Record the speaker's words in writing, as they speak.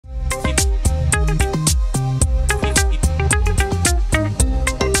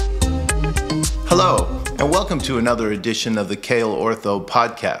Hello, and welcome to another edition of the Kayal Ortho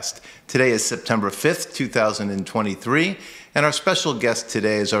podcast. Today is September 5th, 2023, and our special guest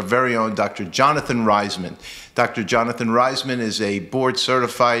today is our very own Dr. Jonathan Reisman. Dr. Jonathan Reisman is a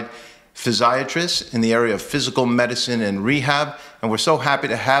board-certified physiatrist in the area of physical medicine and rehab, and we're so happy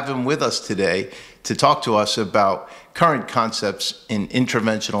to have him with us today to talk to us about current concepts in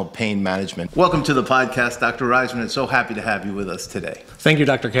interventional pain management. Welcome to the podcast, Dr. Reisman. It's so happy to have you with us today. Thank you,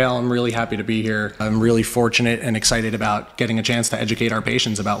 Dr. Kayal. I'm really happy to be here. I'm really fortunate and excited about getting a chance to educate our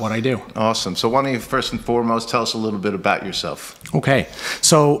patients about what I do. Awesome. So why don't you first and foremost tell us a little bit about yourself? Okay.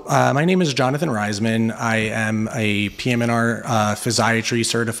 So my name is Jonathan Reisman. I am a PM&R physiatry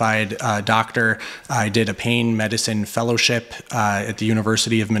certified doctor. I did a pain medicine fellowship at the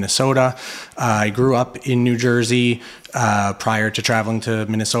University of Minnesota. I grew up in New Jersey. Prior to traveling to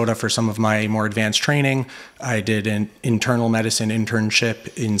Minnesota for some of my more advanced training, I did an internal medicine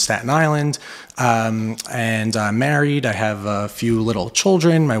internship in Staten Island, and I'm married. I have a few little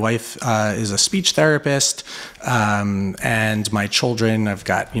children. My wife is a speech therapist, and my children, I've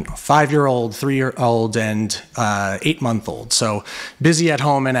got 5-year-old, 3-year-old, and 8-month-old. So busy at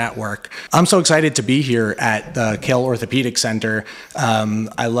home and at work. I'm so excited to be here at the Kayal Orthopaedic Center.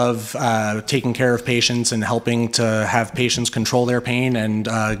 I love taking care of patients and helping to have patients control their pain and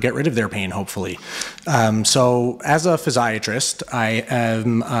get rid of their pain, hopefully. So as a physiatrist, I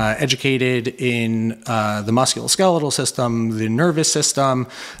am educated in the musculoskeletal system, the nervous system,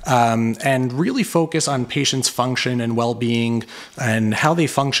 and really focus on patients' function and well-being and how they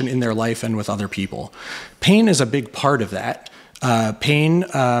function in their life and with other people. Pain is a big part of that. Pain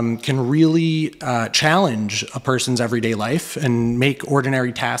can really challenge a person's everyday life and make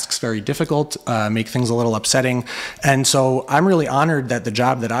ordinary tasks very difficult, make things a little upsetting. And so I'm really honored that the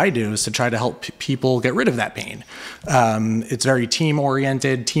job that I do is to try to help people get rid of that pain. It's very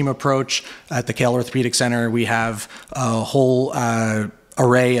team-oriented, team approach. At the Kayal Orthopaedic Center, we have a whole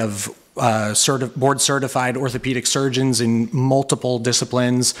array of board-certified orthopedic surgeons in multiple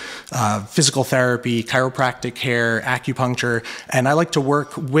disciplines, physical therapy, chiropractic care, acupuncture, and I like to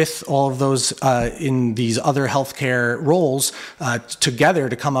work with all of those in these other healthcare roles together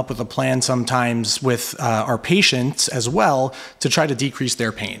to come up with a plan sometimes with our patients as well to try to decrease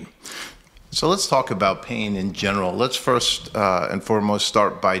their pain. So let's talk about pain in general. Let's first and foremost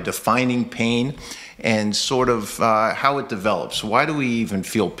start by defining pain and sort of how it develops. Why do we even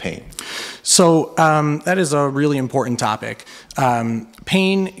feel pain? So that is a really important topic.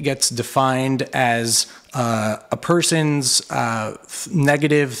 Pain gets defined as a person's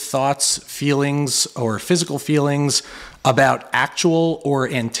negative thoughts, feelings, or physical feelings about actual or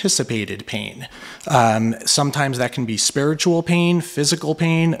anticipated pain. Sometimes that can be spiritual pain, physical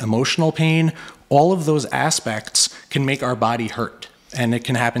pain, emotional pain. All of those aspects can make our body hurt, and it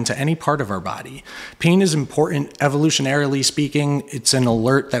can happen to any part of our body. Pain is important, evolutionarily speaking. It's an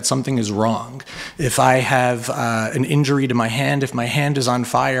alert that something is wrong. If I have an injury to my hand, if my hand is on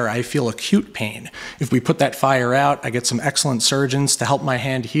fire, I feel acute pain. If we put that fire out, I get some excellent surgeons to help my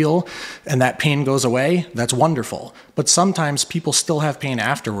hand heal, and that pain goes away, that's wonderful. But sometimes people still have pain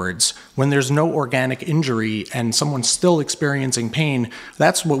afterwards. When there's no organic injury and someone's still experiencing pain,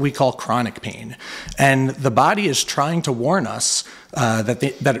 that's what we call chronic pain. And the body is trying to warn us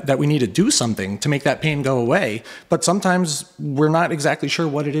that we need to do something to make that pain go away, but sometimes we're not exactly sure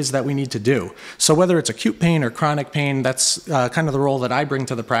what it is that we need to do. So whether it's acute pain or chronic pain, that's kind of the role that I bring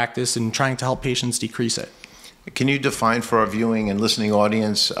to the practice in trying to help patients decrease it. Can you define for our viewing and listening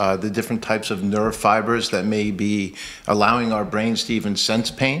audience the different types of nerve fibers that may be allowing our brains to even sense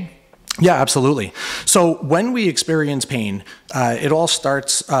pain? Yeah, absolutely. So when we experience pain, it all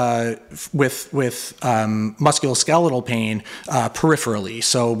starts with musculoskeletal pain peripherally.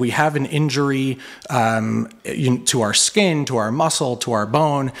 So we have an injury to our skin, to our muscle, to our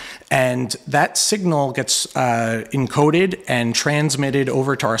bone, and that signal gets encoded and transmitted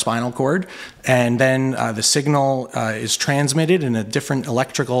over to our spinal cord. And then the signal is transmitted in a different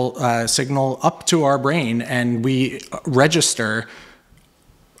electrical signal up to our brain, and we register,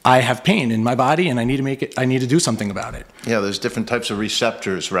 I have pain in my body and I need to do something about it. Yeah, there's different types of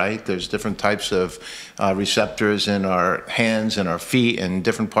receptors, right? There's different types of receptors in our hands and our feet and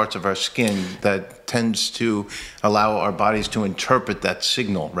different parts of our skin that tends to allow our bodies to interpret that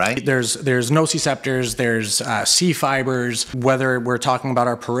signal, right? There's nociceptors, there's C fibers, whether we're talking about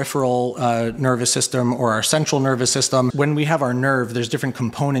our peripheral nervous system or our central nervous system. When we have our nerve, there's different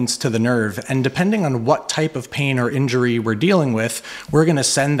components to the nerve, and depending on what type of pain or injury we're dealing with, we're going to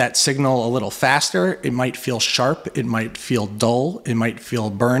send that signal a little faster. It might feel sharp, it might feel dull, it might feel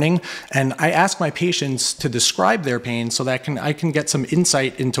burning, and I ask my patients to describe their pain so that I can get some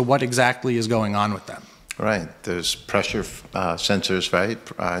insight into what exactly is going on with them. Right. There's pressure sensors, right?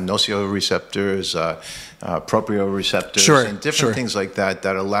 Nociceptors, proprioceptors, and different things like that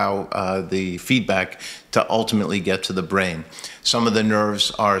that allow the feedback to ultimately get to the brain. Some of the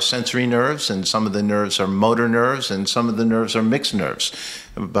nerves are sensory nerves, and some of the nerves are motor nerves, and some of the nerves are mixed nerves.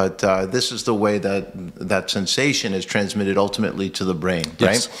 But this is the way that sensation is transmitted ultimately to the brain,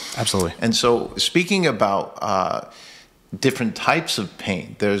 right? Yes, absolutely. And so speaking about different types of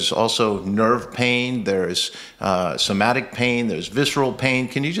pain. There's also nerve pain, there's somatic pain, there's visceral pain.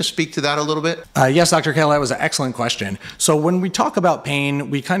 Can you just speak to that a little bit? Yes, Dr. Kayal, that was an excellent question. So when we talk about pain,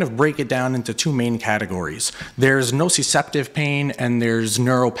 we kind of break it down into two main categories. There's nociceptive pain and there's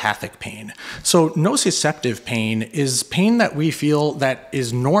neuropathic pain. So nociceptive pain is pain that we feel that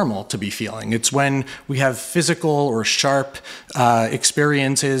is normal to be feeling. It's when we have physical or sharp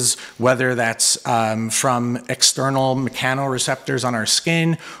experiences, whether that's from external mechanoreceptors on our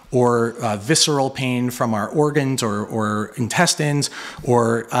skin, or visceral pain from our organs or intestines,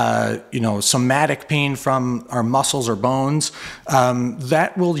 or somatic pain from our muscles or bones.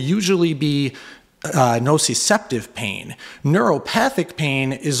 That will usually be nociceptive pain. Neuropathic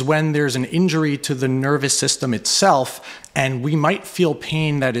pain is when there's an injury to the nervous system itself, and we might feel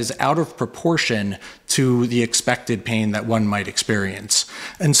pain that is out of proportion to the expected pain that one might experience.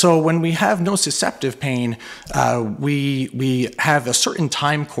 And so when we have nociceptive pain, we have a certain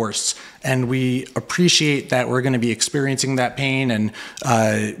time course, and we appreciate that we're going to be experiencing that pain, and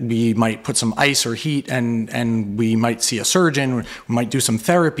we might put some ice or heat, and we might see a surgeon, we might do some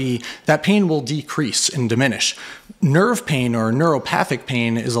therapy. That pain will decrease and diminish. Nerve pain or neuropathic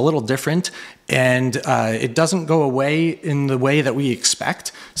pain is a little different, and it doesn't go away in the way that we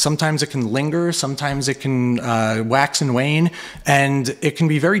expect. Sometimes it can linger, sometimes it can wax and wane, and it can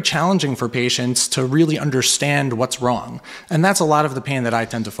be very challenging for patients to really understand what's wrong. And that's a lot of the pain that I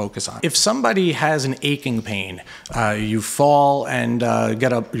tend to focus on. If somebody has an aching pain, you fall and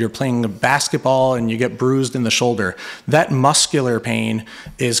you're playing basketball and you get bruised in the shoulder, that muscular pain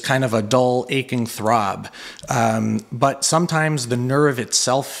is kind of a dull, aching throb. But sometimes the nerve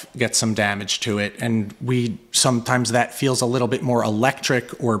itself gets some damage to it, and sometimes that feels a little bit more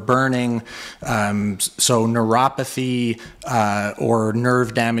electric or burning. So neuropathy or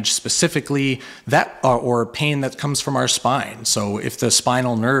nerve damage specifically, or pain that comes from our spine. So if the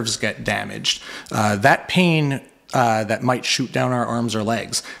spinal nerves get damaged, that pain that might shoot down our arms or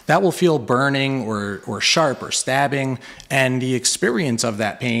legs, that will feel burning or sharp or stabbing, and the experience of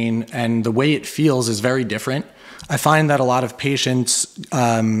that pain and the way it feels is very different. I find that a lot of patients,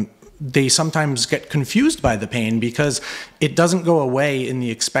 they sometimes get confused by the pain because it doesn't go away in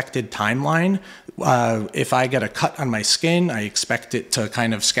the expected timeline. If I get a cut on my skin, I expect it to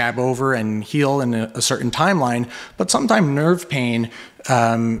kind of scab over and heal in a certain timeline, but sometimes nerve pain,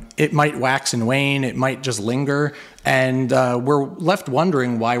 it might wax and wane, it might just linger, and we're left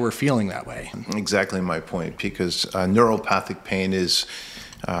wondering why we're feeling that way. Exactly my point, because neuropathic pain is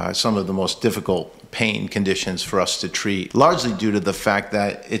some of the most difficult pain conditions for us to treat, largely due to the fact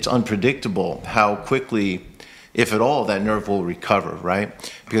that it's unpredictable how quickly, if at all, that nerve will recover, right?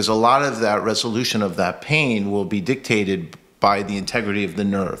 Because a lot of that resolution of that pain will be dictated by the integrity of the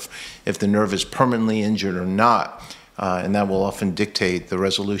nerve, if the nerve is permanently injured or not. And that will often dictate the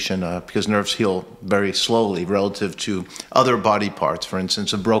resolution because nerves heal very slowly relative to other body parts, for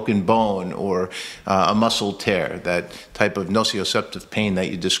instance, a broken bone or a muscle tear, that type of nociceptive pain that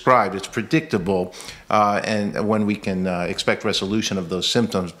you described. It's predictable and when we can expect resolution of those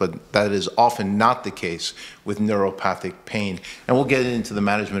symptoms, but that is often not the case with neuropathic pain. And we'll get into the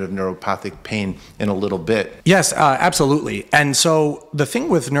management of neuropathic pain in a little bit. Yes, absolutely. And so the thing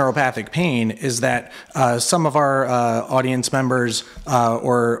with neuropathic pain is that some of our audience members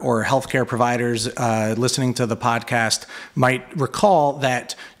or healthcare providers listening to the podcast might recall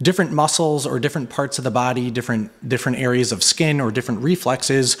that different muscles or different parts of the body, different areas of skin or different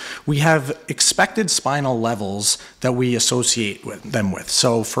reflexes, we have expected spinal levels that we associate them with.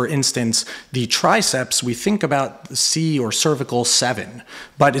 So for instance, the triceps, we think about C or cervical 7,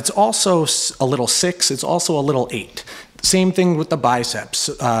 but it's also a little 6, it's also a little 8. Same thing with the biceps.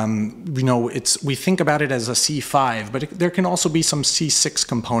 We think about it as a C5, but there can also be some C6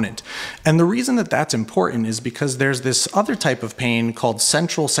 component. And the reason that that's important is because there's this other type of pain called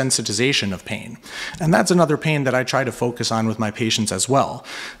central sensitization of pain. And that's another pain that I try to focus on with my patients as well.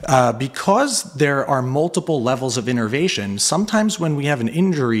 Because there are multiple levels of innervation, sometimes when we have an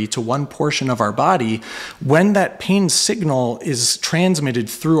injury to one portion of our body, when that pain signal is transmitted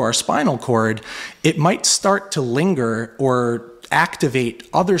through our spinal cord, it might start to linger or activate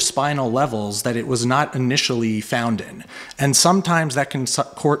other spinal levels that it was not initially found in. And sometimes that can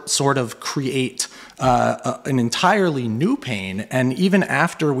sort of create an entirely new pain. And even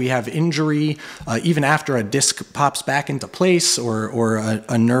after we have injury, even after a disc pops back into place or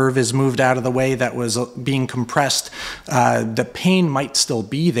a nerve is moved out of the way that was being compressed, the pain might still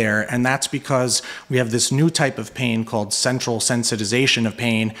be there. And that's because we have this new type of pain called central sensitization of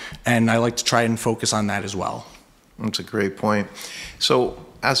pain. And I like to try and focus on that as well. That's a great point. So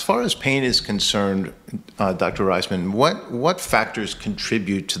as far as pain is concerned, Dr. Reisman, what factors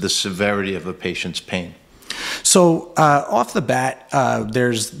contribute to the severity of a patient's pain? So off the bat,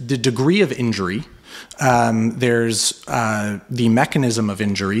 there's the degree of injury. There's the mechanism of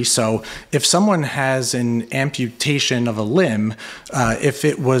injury. So if someone has an amputation of a limb, if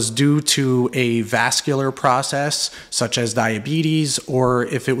it was due to a vascular process such as diabetes, or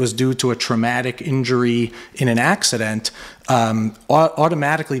if it was due to a traumatic injury in an accident,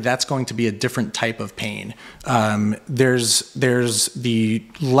 automatically that's going to be a different type of pain. There's the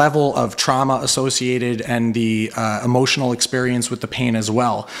level of trauma associated and the emotional experience with the pain as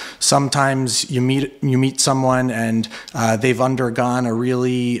well. Sometimes you meet someone and they've undergone a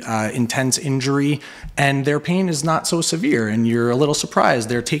really intense injury and their pain is not so severe and you're a little surprised.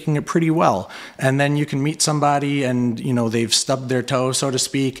 They're taking it pretty well. And then you can meet somebody and they've stubbed their toe, so to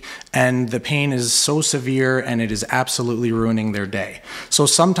speak, and the pain is so severe and it is absolutely ruining their day. So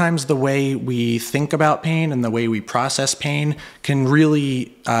sometimes the way we think about pain and the way we process pain can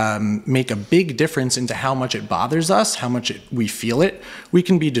really make a big difference into how much it bothers us, how much we feel it. We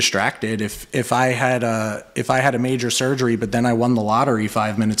can be distracted. If I had a major surgery, but then I won the lottery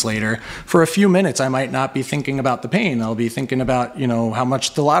 5 minutes later, for a few minutes I might not be thinking about the pain. I'll be thinking about how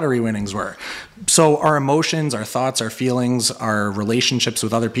much the lottery winnings were. So our emotions, our thoughts, our feelings, our relationships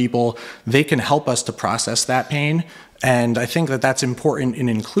with other people, they can help us to process that pain. And I think that that's important in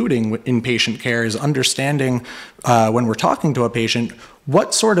including in patient care, is understanding when we're talking to a patient,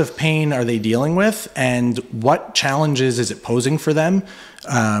 what sort of pain are they dealing with and what challenges is it posing for them.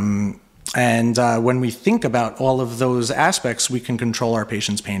 And when we think about all of those aspects, we can control our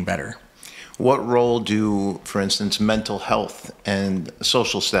patient's pain better. What role do, for instance, mental health and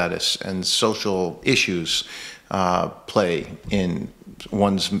social status and social issues play in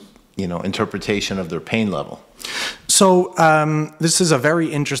one's interpretation of their pain level? So this is a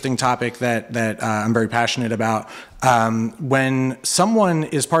very interesting topic that I'm very passionate about. When someone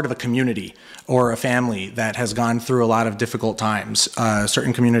is part of a community or a family that has gone through a lot of difficult times,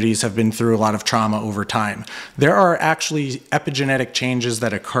 certain communities have been through a lot of trauma over time, there are actually epigenetic changes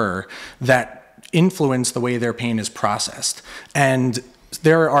that occur that influence the way their pain is processed. And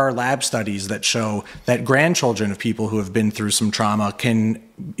there are lab studies that show that grandchildren of people who have been through some trauma can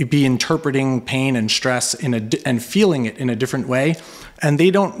be interpreting pain and stress and feeling it in a different way. And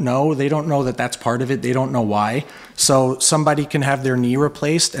they don't know that that's part of it. They don't know why. So somebody can have their knee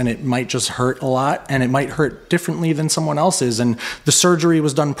replaced and it might just hurt a lot and it might hurt differently than someone else's. And the surgery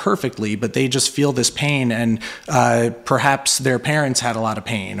was done perfectly, but they just feel this pain, and perhaps their parents had a lot of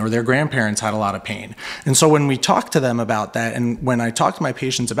pain or their grandparents had a lot of pain. And so when we talk to them about that, and when I talk to my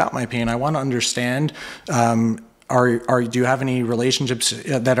patients about my pain, I want to understand, do you have any relationships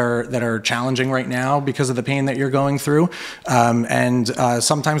that are challenging right now because of the pain that you're going through? And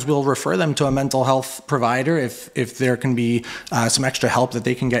sometimes we'll refer them to a mental health provider if there can be some extra help that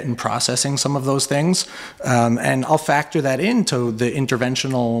they can get in processing some of those things. And I'll factor that into the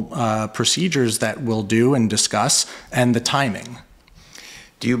interventional procedures that we'll do and discuss, and the timing.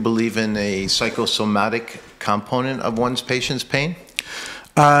 Do you believe in a psychosomatic component of one's patient's pain?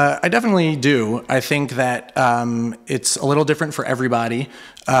 I definitely do. I think that it's a little different for everybody.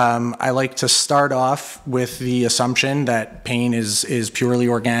 I like to start off with the assumption that pain is purely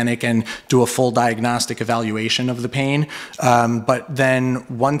organic and do a full diagnostic evaluation of the pain. But then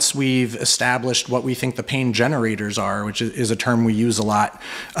once we've established what we think the pain generators are, which is a term we use a lot,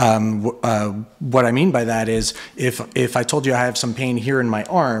 what I mean by that is if I told you I have some pain here in my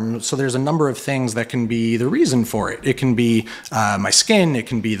arm, so there's a number of things that can be the reason for it. It can be my skin, it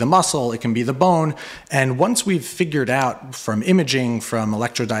can be the muscle, it can be the bone. And once we've figured out from imaging, from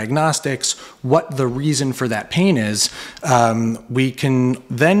electrocardiogram, electrodiagnostics, what the reason for that pain is, we can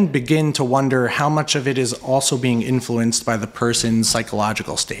then begin to wonder how much of it is also being influenced by the person's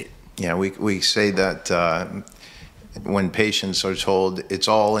psychological state. Yeah, we say that when patients are told it's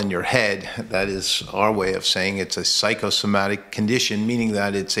all in your head, that is our way of saying it's a psychosomatic condition, meaning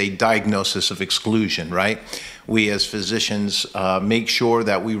that it's a diagnosis of exclusion, right? We as physicians make sure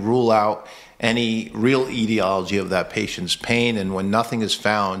that we rule out any real etiology of that patient's pain, and when nothing is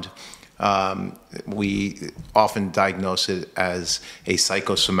found, we often diagnose it as a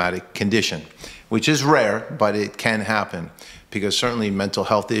psychosomatic condition, which is rare, but it can happen, because certainly mental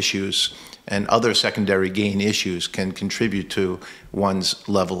health issues and other secondary gain issues can contribute to one's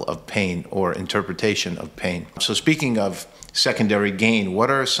level of pain or interpretation of pain. So speaking of secondary gain, what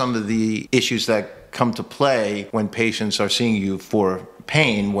are some of the issues that come to play when patients are seeing you for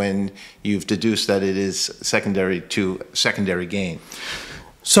pain when you've deduced that it is secondary to secondary gain?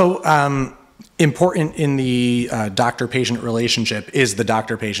 So important in the doctor-patient relationship is the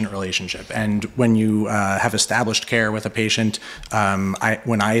doctor-patient relationship. And when you have established care with a patient,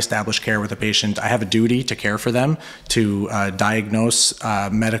 when I establish care with a patient, I have a duty to care for them, to diagnose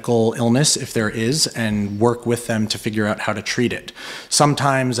medical illness if there is, and work with them to figure out how to treat it.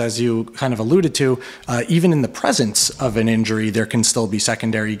 Sometimes, as you kind of alluded to, even in the presence of an injury, there can still be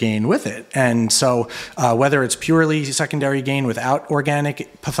secondary gain with it. And so whether it's purely secondary gain without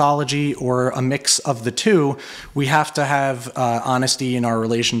organic pathology or a mix of the two, we have to have honesty in our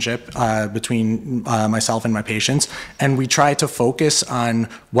relationship between myself and my patients, and we try to focus on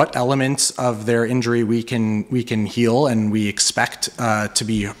what elements of their injury we can heal and we expect to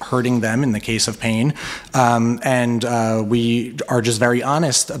be hurting them in the case of pain, and we are just very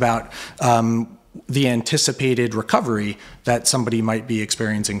honest about the anticipated recovery that somebody might be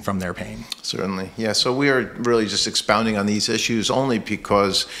experiencing from their pain. Certainly, yeah. So we are really just expounding on these issues only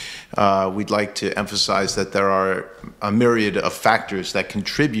because we'd like to emphasize that there are a myriad of factors that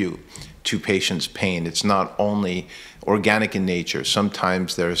contribute to patients' pain. It's not only organic in nature.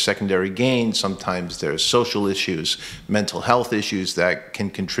 Sometimes there's secondary gain, sometimes there's social issues, mental health issues that can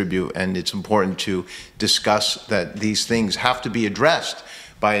contribute, and it's important to discuss that these things have to be addressed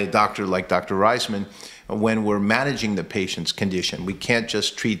by a doctor like Dr. Reisman when we're managing the patient's condition. We can't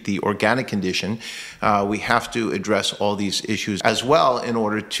just treat the organic condition. We have to address all these issues as well in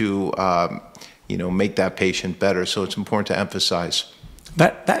order to make that patient better. So it's important to emphasize.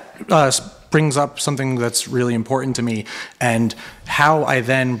 That brings up something that's really important to me, and how I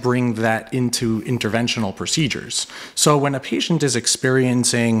then bring that into interventional procedures. So when a patient is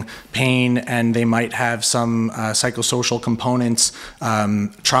experiencing pain and they might have some psychosocial components,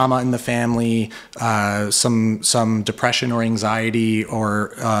 trauma in the family, some depression or anxiety,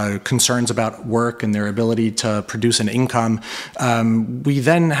 or concerns about work and their ability to produce an income, we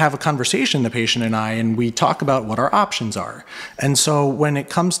then have a conversation, the patient and I, and we talk about what our options are. And so when it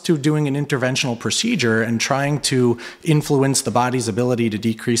comes to doing an interventional procedure and trying to influence the body's ability to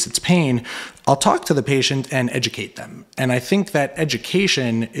decrease its pain, I'll talk to the patient and educate them. And I think that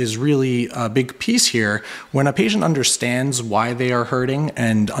education is really a big piece here. When a patient understands why they are hurting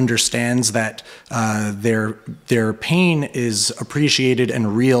and understands that their pain is appreciated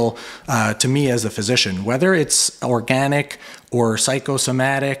and real to me as a physician, whether it's organic or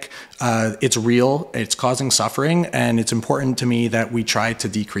psychosomatic, it's real, it's causing suffering, and it's important to me that we try to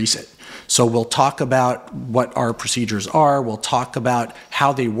decrease it. So we'll talk about what our procedures are, we'll talk about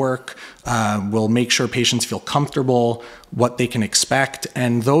how they work, we'll make sure patients feel comfortable, what they can expect,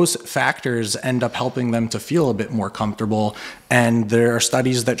 and those factors end up helping them to feel a bit more comfortable. And there are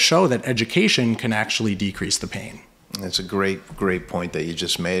studies that show that education can actually decrease the pain. That's a great point that you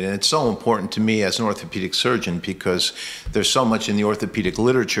just made. And it's so important to me as an orthopedic surgeon because there's so much in the orthopedic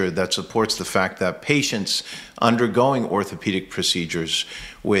literature that supports the fact that patients undergoing orthopedic procedures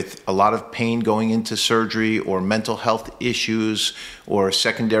with a lot of pain going into surgery, or mental health issues, or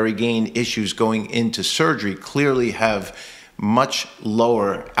secondary gain issues going into surgery clearly have much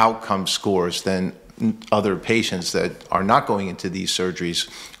lower outcome scores than other patients that are not going into these surgeries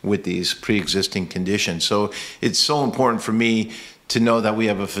with these pre-existing conditions. So it's so important for me to know that we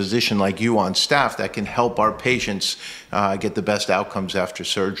have a physician like you on staff that can help our patients get the best outcomes after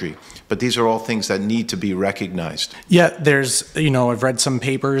surgery. But these are all things that need to be recognized. Yeah, there's, I've read some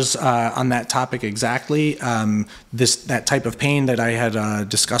papers on that topic exactly. That type of pain that I had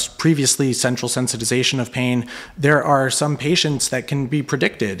discussed previously, central sensitization of pain, there are some patients that can be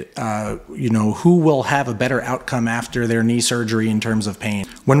predicted, who will have a better outcome after their knee surgery in terms of pain.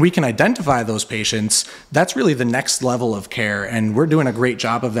 When we can identify those patients, that's really the next level of care, and we're we're doing a great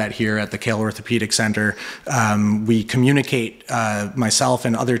job of that here at the Kayal Orthopaedic Center. We communicate, myself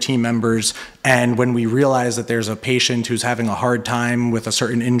and other team members, and when we realize that there's a patient who's having a hard time with a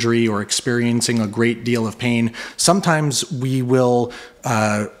certain injury or experiencing a great deal of pain, sometimes we will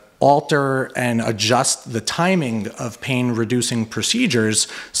alter and adjust the timing of pain-reducing procedures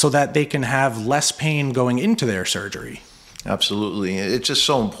so that they can have less pain going into their surgery. Absolutely. It's just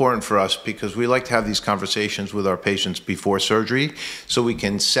so important for us because we like to have these conversations with our patients before surgery so we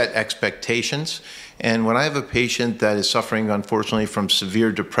can set expectations. And when I have a patient that is suffering, unfortunately, from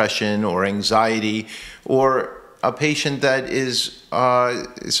severe depression or anxiety, or a patient that is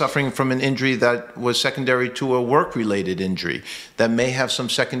suffering from an injury that was secondary to a work-related injury, that may have some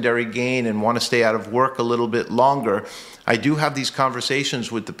secondary gain and want to stay out of work a little bit longer, I do have these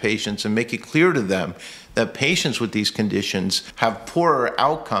conversations with the patients and make it clear to them that patients with these conditions have poorer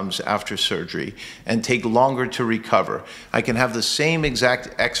outcomes after surgery and take longer to recover. I can have the same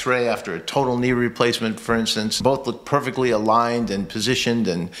exact x-ray after a total knee replacement, for instance. Both look perfectly aligned and positioned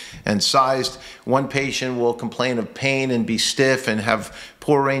and sized. One patient will complain of pain and be stiff and have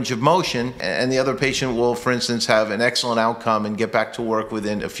poor range of motion, and the other patient will, for instance, have an excellent outcome and get back to work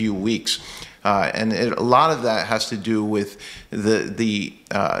within a few weeks. A lot of that has to do with the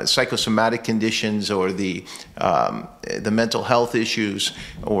psychosomatic conditions or the mental health issues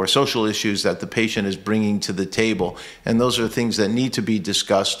or social issues that the patient is bringing to the table. And those are things that need to be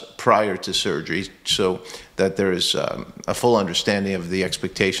discussed prior to surgery so that there is a full understanding of the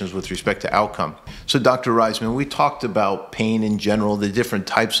expectations with respect to outcome. So Dr. Reisman, we talked about pain in general, the different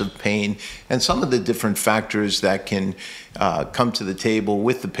types of pain, and some of the different factors that can come to the table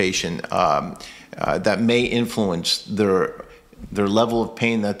with the patient that may influence their level of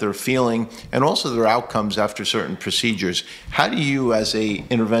pain that they're feeling and also their outcomes after certain procedures. How do you, as a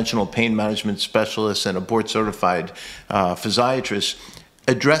interventional pain management specialist and a board-certified physiatrist,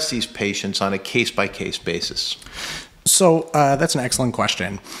 address these patients on a case-by-case basis? So that's an excellent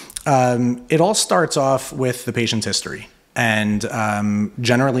question. It all starts off with the patient's history. And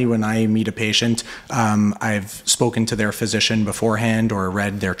generally when I meet a patient, I've spoken to their physician beforehand or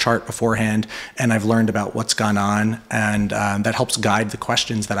read their chart beforehand, and I've learned about what's gone on, and that helps guide the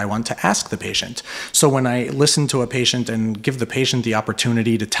questions that I want to ask the patient. So when I listen to a patient and give the patient the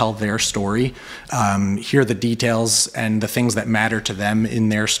opportunity to tell their story, hear the details and the things that matter to them in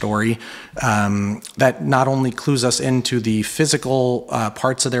their story, that not only clues us into the physical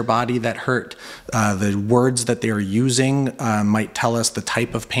parts of their body that hurt, the words that they're using might tell us the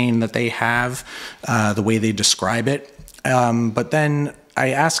type of pain that they have, the way they describe it. But then I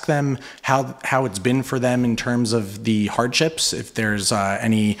ask them how it's been for them in terms of the hardships, if there's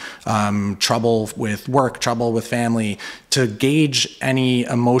any trouble with work, trouble with family, to gauge any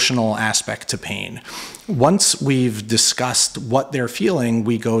emotional aspect to pain. Once we've discussed what they're feeling,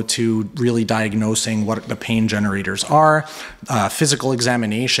 we go to really diagnosing what the pain generators are, physical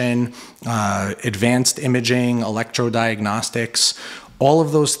examination, advanced imaging, electrodiagnostics. All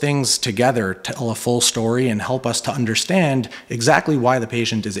of those things together tell a full story and help us to understand exactly why the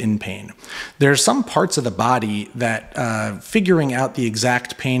patient is in pain. There are some parts of the body that figuring out the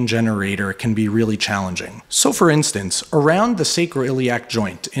exact pain generator can be really challenging. So for instance, around the sacroiliac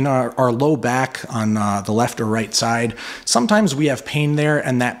joint, in our low back on the left or right side, sometimes we have pain there,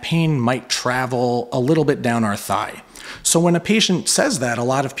 and that pain might travel a little bit down our thigh. So when a patient says that, a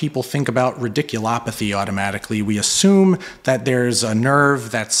lot of people think about radiculopathy automatically. We assume that there's a nerve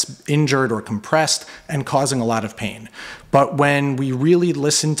that's injured or compressed and causing a lot of pain. But when we really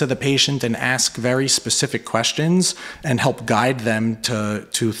listen to the patient and ask very specific questions and help guide them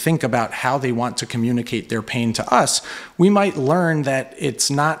to think about how they want to communicate their pain to us, we might learn that it's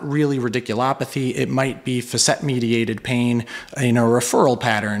not really radiculopathy. It might be facet-mediated pain in a referral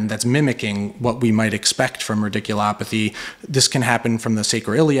pattern that's mimicking what we might expect from radiculopathy. This can happen from the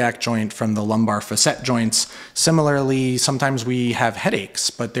sacroiliac joint, from the lumbar facet joints. Similarly, sometimes we have headaches,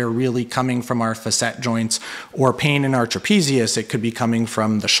 but they're really coming from our facet joints, or pain in our trapezius. It could be coming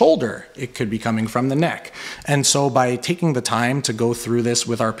from the shoulder. It could be coming from the neck. And so by taking the time to go through this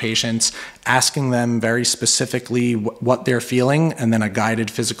with our patients, asking them very specifically what they're feeling, and then a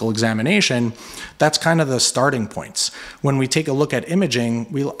guided physical examination, that's kind of the starting points. When we take a look at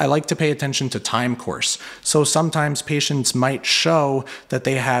imaging, I like to pay attention to time course. So sometimes patients might show that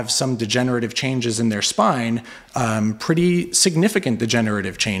they have some degenerative changes in their spine, pretty significant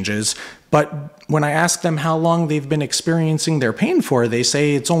degenerative changes, but when I ask them how long they've been experiencing their pain for, they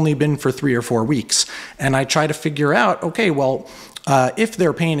say it's only been for 3 or 4 weeks. And I try to figure out, okay, well, If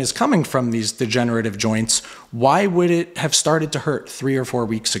their pain is coming from these degenerative joints, why would it have started to hurt 3 or 4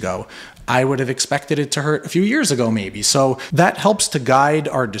 weeks ago? I would have expected it to hurt a few years ago, maybe. So that helps to guide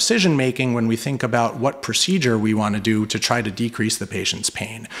our decision making when we think about what procedure we want to do to try to decrease the patient's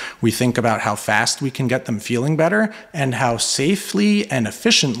pain. We think about how fast we can get them feeling better and how safely and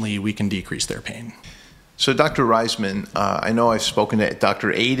efficiently we can decrease their pain. So, Dr. Reisman, I know I've spoken to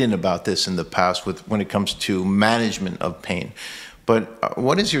Dr. Aiden about this in the past when it comes to management of pain. But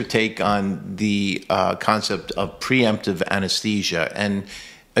what is your take on the concept of preemptive anesthesia and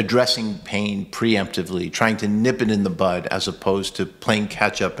addressing pain preemptively, trying to nip it in the bud as opposed to playing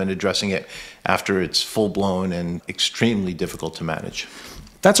catch up and addressing it after it's full blown and extremely difficult to manage?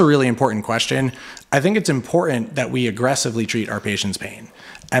 That's a really important question. I think it's important that we aggressively treat our patient's pain.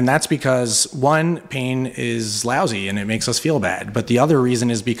 And that's because, one, pain is lousy and it makes us feel bad. But the other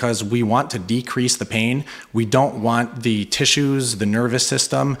reason is because we want to decrease the pain. We don't want the tissues, the nervous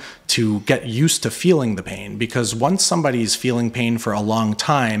system, to get used to feeling the pain. Because once somebody's feeling pain for a long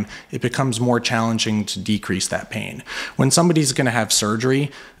time, it becomes more challenging to decrease that pain. When somebody's going to have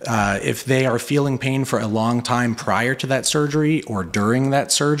surgery, if they are feeling pain for a long time prior to that surgery or during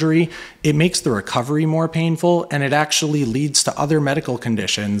that surgery, it makes the recovery more painful, and it actually leads to other medical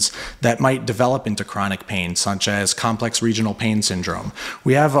conditions that might develop into chronic pain, such as complex regional pain syndrome.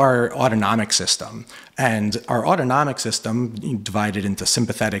 We have our autonomic system, and our autonomic system, divided into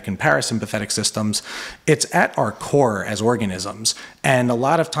sympathetic and parasympathetic systems, it's at our core as organisms. And a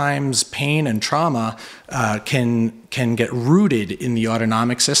lot of times pain and trauma can get rooted in the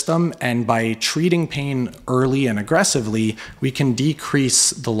autonomic system, and by treating pain early and aggressively, we can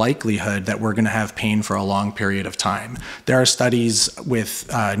decrease the likelihood that we're going to have pain for a long period of time. There are studies with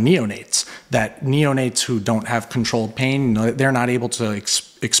neonates, that neonates who don't have controlled pain, they're not able to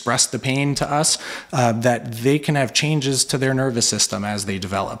express the pain to us, that they can have changes to their nervous system as they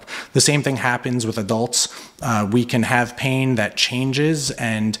develop. The same thing happens with adults. We can have pain that changes,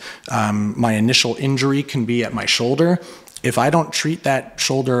 and my initial injury can be at my shoulder. If I don't treat that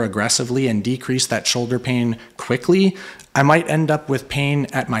shoulder aggressively and decrease that shoulder pain quickly, I might end up with pain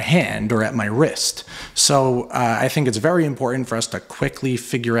at my hand or at my wrist. So I think it's very important for us to quickly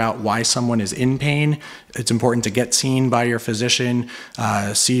figure out why someone is in pain. It's important to get seen by your physician,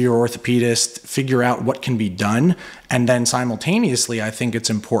 see your orthopedist, figure out what can be done. And then simultaneously, I think it's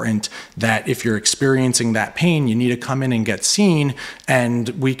important that if you're experiencing that pain, you need to come in and get seen, and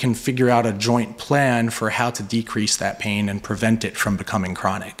we can figure out a joint plan for how to decrease that pain and prevent it from becoming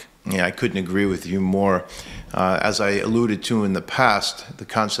chronic. Yeah, I couldn't agree with you more. As I alluded to in the past, the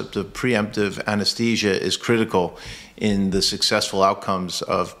concept of preemptive anesthesia is critical in the successful outcomes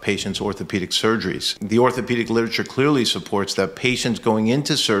of patients' orthopedic surgeries. The orthopedic literature clearly supports that patients going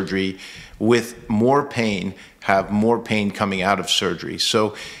into surgery with more pain have more pain coming out of surgery.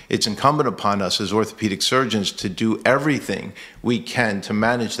 So it's incumbent upon us as orthopedic surgeons to do everything we can to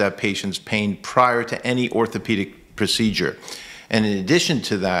manage that patient's pain prior to any orthopedic procedure. And in addition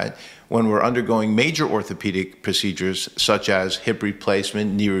to that, when we're undergoing major orthopedic procedures such as hip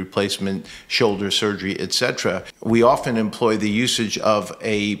replacement, knee replacement, shoulder surgery, etc., we often employ the usage of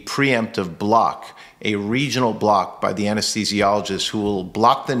a preemptive block, a regional block by the anesthesiologist who will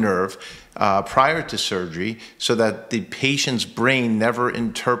block the nerve prior to surgery so that the patient's brain never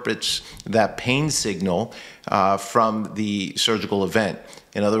interprets that pain signal from the surgical event.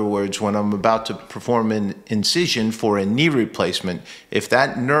 In other words, when I'm about to perform an incision for a knee replacement, if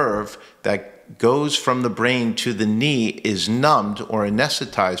that nerve that goes from the brain to the knee is numbed or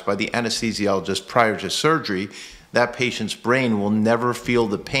anesthetized by the anesthesiologist prior to surgery, that patient's brain will never feel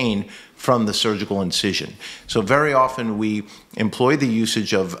the pain from the surgical incision. So very often we employ the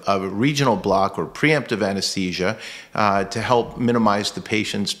usage of a regional block or preemptive anesthesia to help minimize the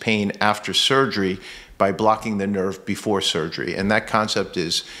patient's pain after surgery by blocking the nerve before surgery. And that concept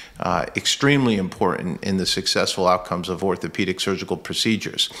is extremely important in the successful outcomes of orthopedic surgical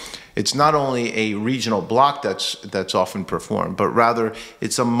procedures. It's not only a regional block that's often performed, but rather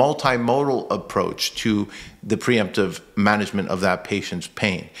it's a multimodal approach to the preemptive management of that patient's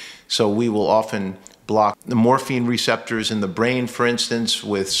pain. So we will often block the morphine receptors in the brain, for instance,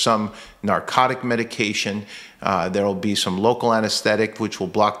 with some narcotic medication. There will be some local anesthetic, which will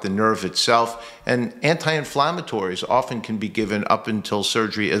block the nerve itself. And anti-inflammatories often can be given up until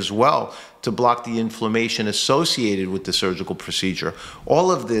surgery as well to block the inflammation associated with the surgical procedure. All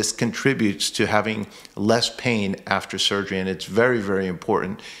of this contributes to having less pain after surgery, and it's very, very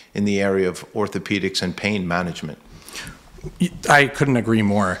important in the area of orthopedics and pain management. I couldn't agree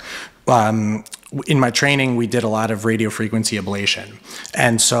more. In my training, we did a lot of radiofrequency ablation.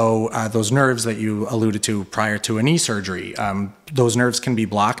 And so those nerves that you alluded to prior to a knee surgery, those nerves can be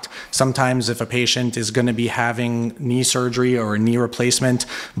blocked. Sometimes if a patient is going to be having knee surgery or a knee replacement,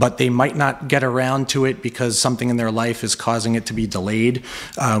 but they might not get around to it because something in their life is causing it to be delayed,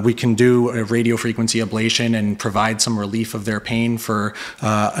 we can do a radiofrequency ablation and provide some relief of their pain for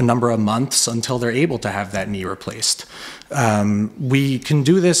a number of months until they're able to have that knee replaced. We can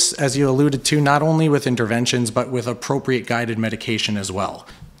do this, as you alluded to, not only with interventions, but with appropriate guided medication as well.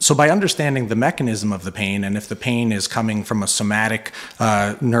 So by understanding the mechanism of the pain, and if the pain is coming from a somatic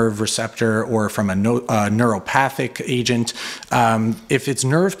nerve receptor or from a neuropathic agent, if it's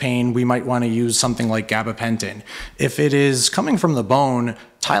nerve pain, we might want to use something like gabapentin. If it is coming from the bone,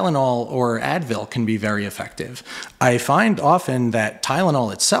 Tylenol or Advil can be very effective. I find often that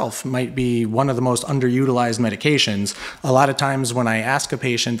Tylenol itself might be one of the most underutilized medications. A lot of times when I ask a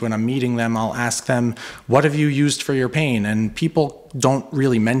patient, when I'm meeting them, I'll ask them, what have you used for your pain? And people don't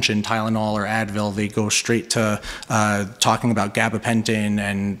really mention Tylenol or Advil. They go straight to talking about gabapentin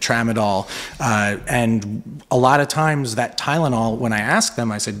and tramadol. And a lot of times that Tylenol, when I ask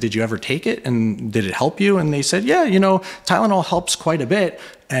them, I said, did you ever take it? And did it help you? And they said, yeah, Tylenol helps quite a bit.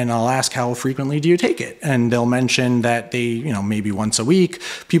 And I'll ask, how frequently do you take it? And they'll mention that they, maybe once a week.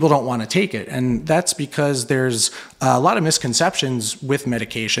 People don't want to take it. And that's because there's a lot of misconceptions with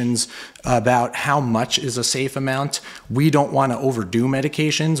medications about how much is a safe amount. We don't want to overdo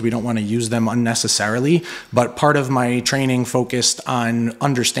medications. We don't want to use them unnecessarily. But part of my training focused on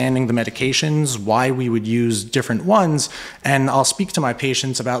understanding the medications, why we would use different ones. And I'll speak to my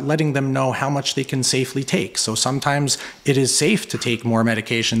patients about letting them know how much they can safely take. So sometimes it is safe to take more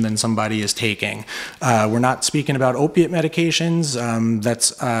medication than somebody is taking. We're not speaking about opiate medications.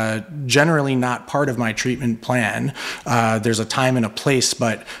 That's generally not part of my treatment plan. There's a time and a place,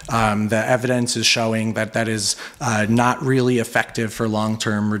 but the evidence is showing that that is not really effective for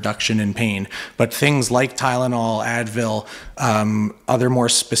long-term reduction in pain. But things like Tylenol, Advil, other more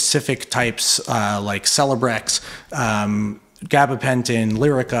specific types like Celebrex, gabapentin,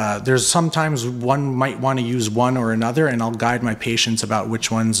 Lyrica, there's sometimes one might want to use one or another, and I'll guide my patients about which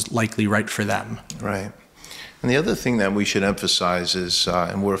one's likely right for them. Right. And the other thing that we should emphasize is,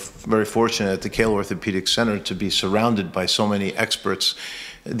 and we're very fortunate at the Kayal Orthopaedic Center to be surrounded by so many experts,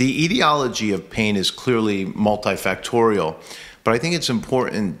 the etiology of pain is clearly multifactorial. But I think it's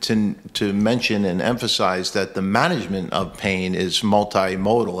important to mention and emphasize that the management of pain is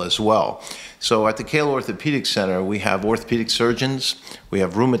multimodal as well. So at the Kayal Orthopaedic Center, we have orthopedic surgeons, we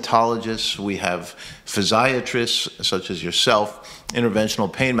have rheumatologists, we have physiatrists such as yourself,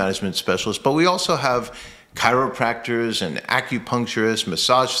 interventional pain management specialists, but we also have chiropractors and acupuncturists,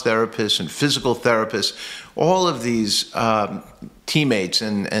 massage therapists, and physical therapists. All of these teammates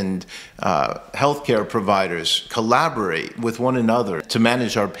and healthcare providers collaborate with one another to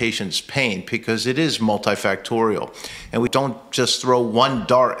manage our patients' pain because it is multifactorial. And we don't just throw one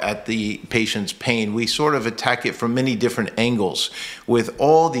dart at the patient's pain. We sort of attack it from many different angles with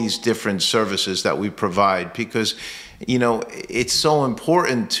all these different services that we provide because it's so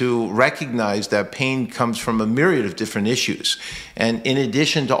important to recognize that pain comes from a myriad of different issues. And in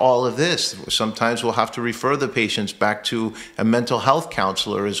addition to all of this, sometimes we'll have to refer the patients back to a mental health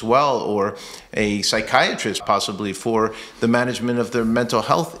counselor as well, or a psychiatrist possibly for the management of their mental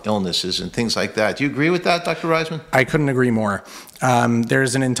health illnesses and things like that. Do you agree with that, Dr. Reisman? I couldn't agree more.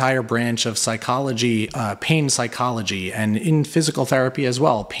 There's an entire branch of psychology, pain psychology, and in physical therapy as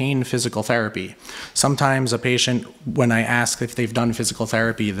well, pain physical therapy. Sometimes a patient, when I ask if they've done physical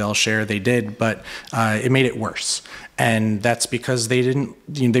therapy, they'll share they did, but it made it worse. And that's because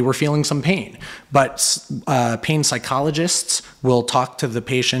they were feeling some pain. But pain psychologists will talk to the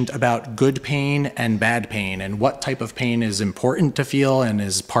patient about good pain and bad pain and what type of pain is important to feel and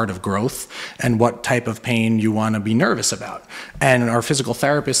is part of growth and what type of pain you want to be nervous about. And our physical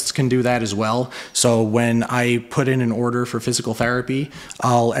therapists can do that as well. So when I put in an order for physical therapy,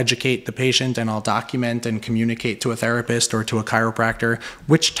 I'll educate the patient and I'll document and communicate to a therapist or to a chiropractor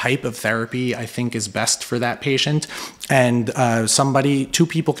which type of therapy I think is best for that patient. And two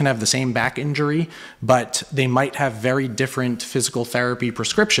people can have the same back injury, but they might have very different physical therapy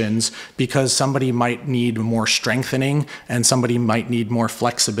prescriptions because somebody might need more strengthening and somebody might need more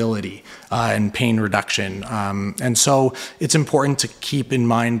flexibility and pain reduction. And so it's important to keep in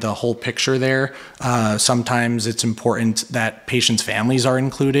mind the whole picture there. Sometimes it's important that patients' families are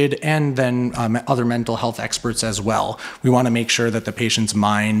included and then other mental health experts as well. We want to make sure that the patient's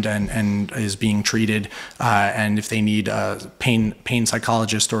mind and is being treated, and if they need a pain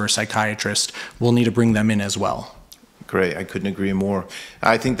psychologist or a psychiatrist, we'll need to bring them in as well. Great. I couldn't agree more.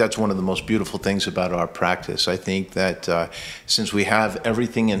 I think that's one of the most beautiful things about our practice. I think that since we have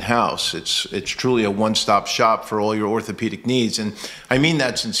everything in-house, it's truly a one-stop shop for all your orthopedic needs. And I mean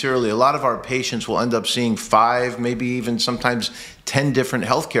that sincerely. A lot of our patients will end up seeing 5, maybe even sometimes 10 different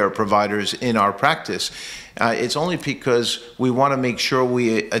healthcare providers in our practice. It's only because we want to make sure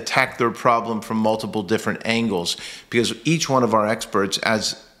we attack their problem from multiple different angles, because each one of our experts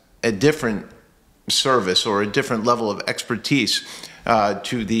adds a different service or a different level of expertise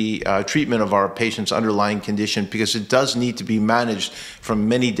to the treatment of our patient's underlying condition, because it does need to be managed from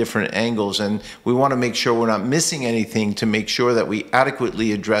many different angles, and we want to make sure we're not missing anything to make sure that we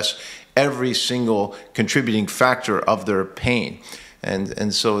adequately address every single contributing factor of their pain.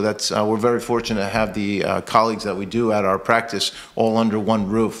 And so that's we're very fortunate to have the colleagues that we do at our practice all under one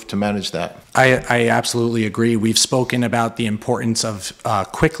roof to manage that. I absolutely agree. We've spoken about the importance of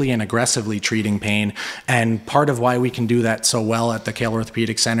quickly and aggressively treating pain, and part of why we can do that so well at the Kayal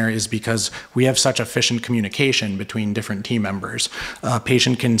Orthopaedic Center is because we have such efficient communication between different team members. A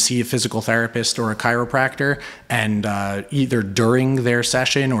patient can see a physical therapist or a chiropractor, and either during their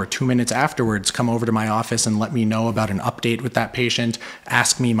session or 2 minutes afterwards come over to my office and let me know about an update with that patient,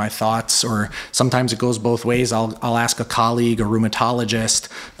 ask me my thoughts, or sometimes it goes both ways. I'll ask a colleague, a rheumatologist,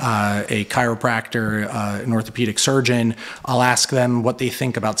 a chiropractor, an orthopedic surgeon. I'll ask them what they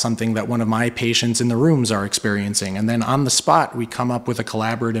think about something that one of my patients in the rooms are experiencing. And then on the spot, we come up with a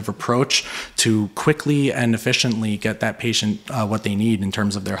collaborative approach to quickly and efficiently get that patient what they need in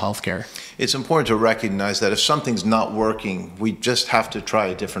terms of their healthcare. It's important to recognize that if something's not working, we just have to try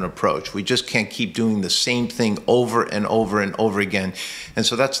a different approach. We just can't keep doing the same thing over and over and over again. And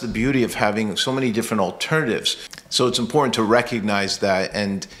so that's the beauty of having so many different alternatives. So it's important to recognize that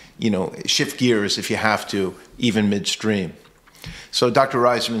and, shift gears if you have to, even midstream. So Dr.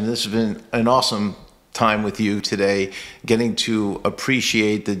 Reisman, this has been an awesome time with you today, getting to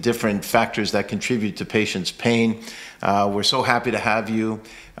appreciate the different factors that contribute to patients' pain. We're so happy to have you.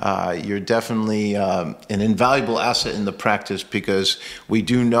 You're definitely an invaluable asset in the practice, because we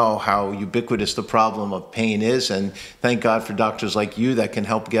do know how ubiquitous the problem of pain is, and thank God for doctors like you that can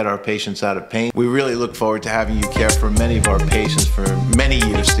help get our patients out of pain. We really look forward to having you care for many of our patients for many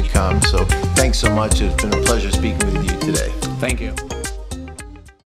years to come. So thanks so much. It's been a pleasure speaking with you today. Thank you.